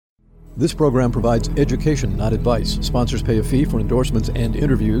This program provides education, not advice. Sponsors pay a fee for endorsements and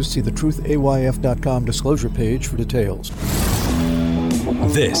interviews. See the truthayf.com disclosure page for details.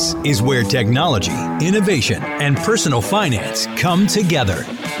 This is where technology, innovation, and personal finance come together.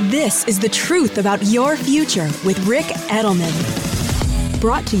 This is the truth about your future with Ric Edelman.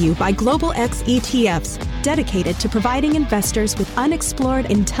 Brought to you by Global X ETFs, dedicated to providing investors with unexplored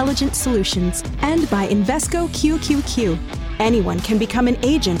intelligent solutions, and by Invesco QQQ. Anyone can become an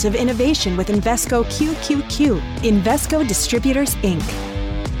agent of innovation with Invesco QQQ. Invesco Distributors, Inc.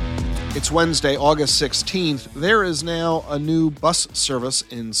 It's Wednesday, August 16th. There is now a new bus service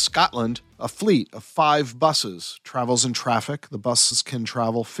in Scotland. A fleet of 5 buses travels in traffic. The buses can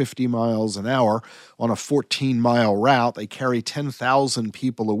travel 50 miles an hour on a 14-mile route. They carry 10,000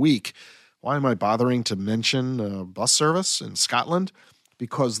 people a week. Why am I bothering to mention a bus service in Scotland?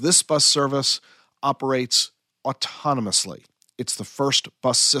 Because this bus service operates autonomously. It's the first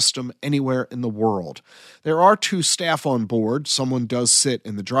bus system anywhere in the world. There are 2 staff on board. Someone does sit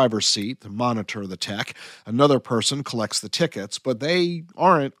in the driver's seat to monitor the tech. Another person collects the tickets, but they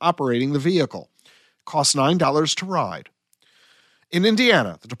aren't operating the vehicle. It costs $9 to ride. In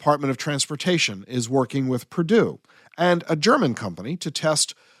Indiana, the Department of Transportation is working with Purdue and a German company to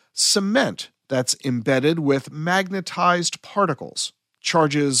test cement that's embedded with magnetized particles.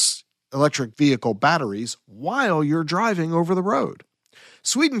 Charges electric vehicle batteries while you're driving over the road.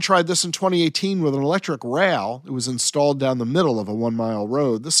 Sweden tried this in 2018 with an electric rail. It was installed down the middle of a 1-mile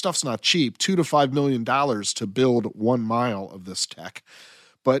road. This stuff's not cheap, $2 to $5 million to build 1 mile of this tech.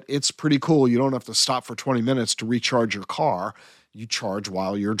 But it's pretty cool. You don't have to stop for 20 minutes to recharge your car. You charge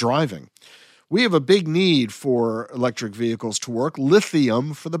while you're driving. We have a big need for electric vehicles to work.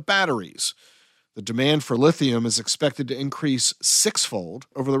 Lithium for the batteries. The demand for lithium is expected to increase 6-fold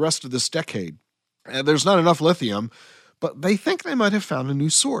over the rest of this decade. There's not enough lithium, but they think they might have found a new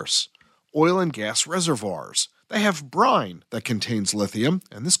source: oil and gas reservoirs. They have brine that contains lithium,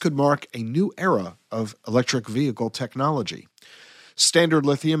 and this could mark a new era of electric vehicle technology. Standard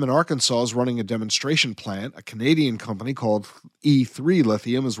Lithium in Arkansas is running a demonstration plant. A Canadian company called E3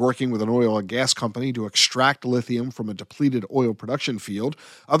 Lithium is working with an oil and gas company to extract lithium from a depleted oil production field.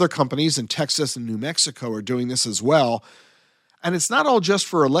 Other companies in Texas and New Mexico are doing this as well. And it's not all just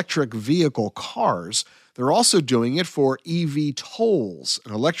for electric vehicle cars. They're also doing it for EV tolls,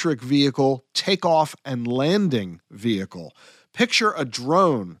 an electric vehicle takeoff and landing vehicle. Picture a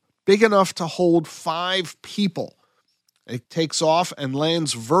drone big enough to hold 5 people. It takes off and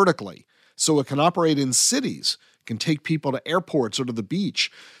lands vertically, so it can operate in cities. It can take people to airports or to the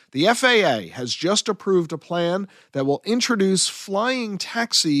beach. The FAA has just approved a plan that will introduce flying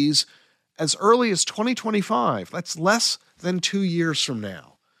taxis as early as 2025. That's less than 2 years from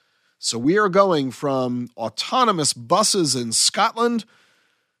now. So we are going from autonomous buses in Scotland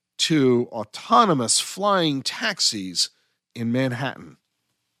to autonomous flying taxis in Manhattan.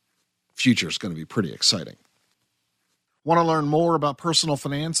 Future's going to be pretty exciting. Want to learn more about personal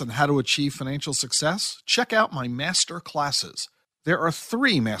finance and how to achieve financial success? Check out my master classes. There are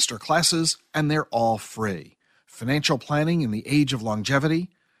 3 master classes, and they're all free. Financial planning in the age of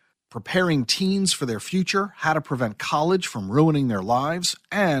longevity, preparing teens for their future, how to prevent college from ruining their lives,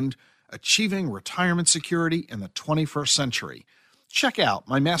 and achieving retirement security in the 21st century. Check out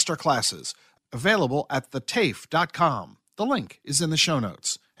my master classes, available at thetafe.com. The link is in the show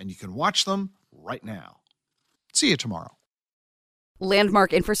notes, and you can watch them right now. See you tomorrow.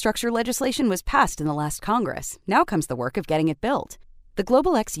 Landmark infrastructure legislation was passed in the last Congress. Now comes the work of getting it built. The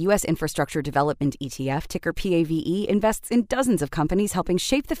Global X U.S. Infrastructure Development ETF, ticker PAVE, invests in dozens of companies helping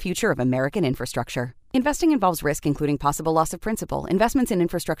shape the future of American infrastructure. Investing involves risk, including possible loss of principal. Investments in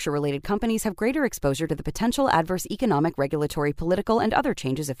infrastructure-related companies have greater exposure to the potential adverse economic, regulatory, political, and other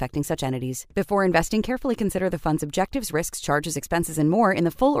changes affecting such entities. Before investing, carefully consider the fund's objectives, risks, charges, expenses, and more in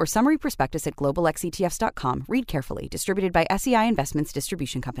the full or summary prospectus at globalxetfs.com. Read carefully. Distributed by SEI Investments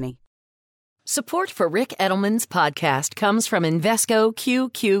Distribution Company. Support for Ric Edelman's podcast comes from Invesco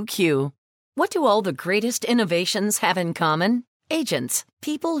QQQ. What do all the greatest innovations have in common? Agents,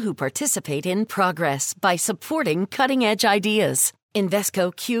 people who participate in progress by supporting cutting-edge ideas.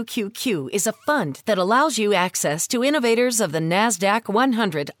 Invesco QQQ is a fund that allows you access to innovators of the NASDAQ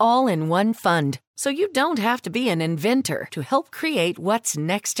 100 all-in-one fund, so you don't have to be an inventor to help create what's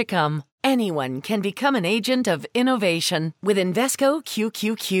next to come. Anyone can become an agent of innovation with Invesco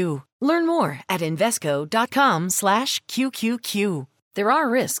QQQ. Learn more at Invesco.com/QQQ. There are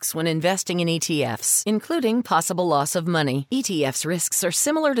risks when investing in ETFs, including possible loss of money. ETFs' risks are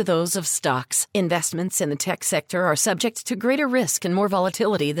similar to those of stocks. Investments in the tech sector are subject to greater risk and more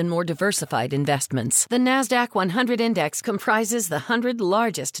volatility than more diversified investments. The NASDAQ 100 Index comprises the 100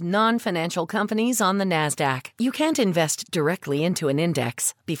 largest non-financial companies on the NASDAQ. You can't invest directly into an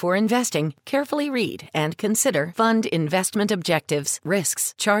index. Before investing, carefully read and consider fund investment objectives,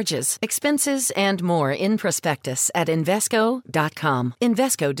 risks, charges, expenses, and more in prospectus at Invesco.com.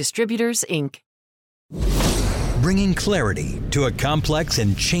 Invesco Distributors, Inc. Bringing clarity to a complex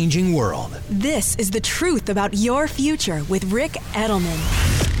and changing world. This is The Truth About Your Future with Ric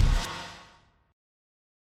Edelman.